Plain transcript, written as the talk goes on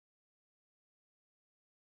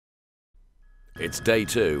It's day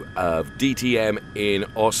 2 of DTM in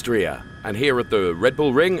Austria. And here at the Red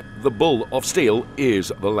Bull Ring, the Bull of Steel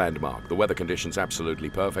is the landmark. The weather conditions absolutely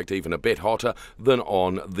perfect, even a bit hotter than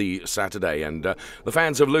on the Saturday. And the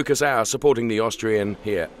fans of Lucas are supporting the Austrian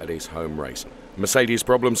here at his home race. Mercedes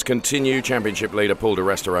problems continue. Championship leader Paul di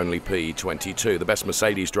Resta only P22. The best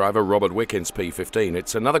Mercedes driver, Robert Wickens, P15.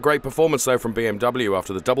 It's another great performance, though, from BMW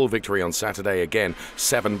after the double victory on Saturday. Again,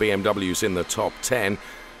 7 BMWs in the top 10.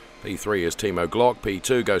 P3 is Timo Glock.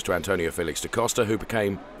 P2 goes to Antonio Felix da Costa, who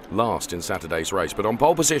became last in Saturday's race. But on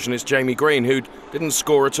pole position is Jamie Green, who didn't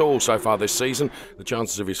score at all so far this season. The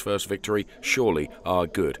chances of his first victory surely are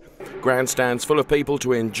good. Grandstands full of people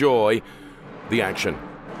to enjoy the action.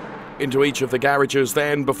 Into each of the garages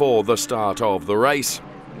then before the start of the race.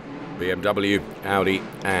 BMW, Audi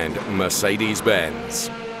and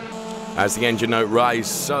Mercedes-Benz. As the engine note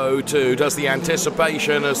rises, so too does the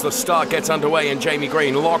anticipation as the start gets underway and Jamie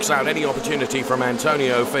Green locks out any opportunity from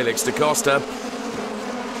Antonio Felix da Costa.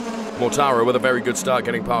 Mortara with a very good start,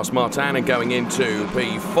 getting past Martin and going into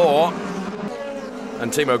P4.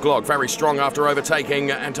 And Timo Glock very strong after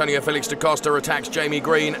overtaking Antonio Felix da Costa, attacks Jamie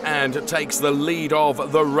Green and takes the lead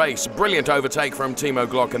of the race. Brilliant overtake from Timo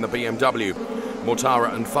Glock in the BMW.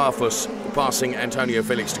 Mortara and Farfus passing Antonio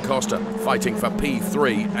Felix da Costa, fighting for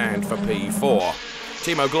P3 and for P4.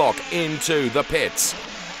 Timo Glock into the pits.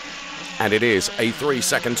 And it is a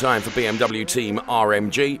 3-second time for BMW Team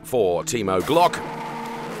RMG for Timo Glock.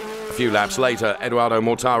 A few laps later, Eduardo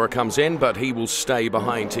Mortara comes in, but he will stay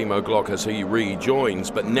behind Timo Glock as he rejoins.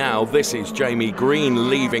 But now this is Jamie Green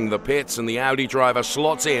leaving the pits, and the Audi driver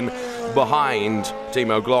slots in behind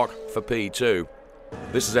Timo Glock for P2.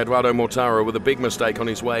 This is Eduardo Mortara with a big mistake on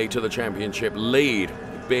his way to the championship lead.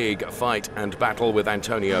 Big fight and battle with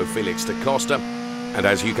Antonio Felix da Costa. And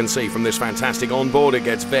as you can see from this fantastic onboard, it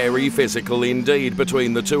gets very physical indeed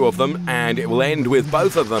between the two of them, and it will end with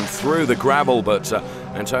both of them through the gravel, but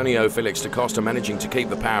Antonio Felix da Costa managing to keep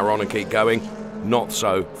the power on and keep going. Not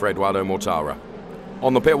so for Eduardo Mortara.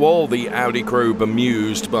 On the pit wall, the Audi crew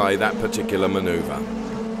bemused by that particular manoeuvre.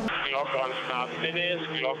 Glock on start finish,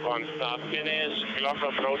 Glock on start finish, Glock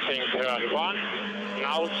approaching turn 1.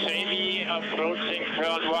 Now Jamie approaching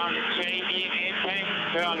turn 1, Jamie apex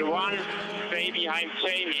turn 1. Stay behind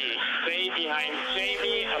Jamie, stay behind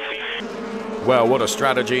Jamie. Well, what a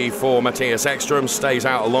strategy for Matthias Ekstrom. Stays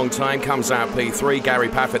out a long time, comes out P3. Gary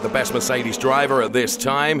Paffett, the best Mercedes driver at this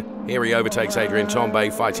time. Here he overtakes Adrian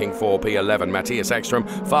Tombe, fighting for P11. Matthias Ekstrom,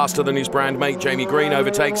 faster than his brand mate Jamie Green,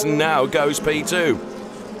 overtakes and now goes P2.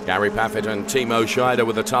 Gary Paffett and Timo Scheider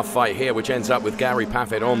with a tough fight here, which ends up with Gary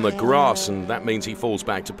Paffett on the grass, and that means he falls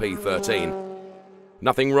back to P13.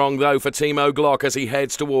 Nothing wrong, though, for Timo Glock as he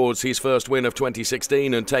heads towards his first win of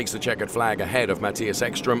 2016 and takes the checkered flag ahead of Matthias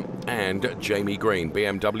Ekstrom and Jamie Green.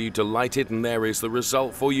 BMW delighted, and there is the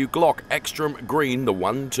result for you. Glock, Ekstrom, Green, the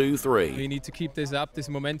 1, 2, 3. We need to keep this up, this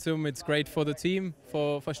momentum. It's great for the team,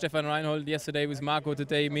 for Stefan Reinhold yesterday with Marco,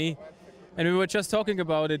 today me. And we were just talking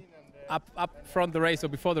about it up front the race, or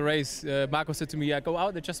before the race. Marco said to me, go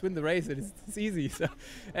out and just win the race, and it's easy. So,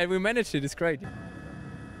 and we managed it, it's great.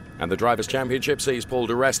 And the Drivers' Championship sees Paul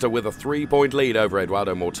di Resta with a 3-point lead over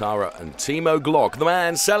Eduardo Mortara and Timo Glock. The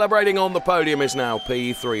man celebrating on the podium is now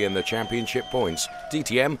P3 in the championship points.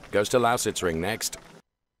 DTM goes to Lausitzring next.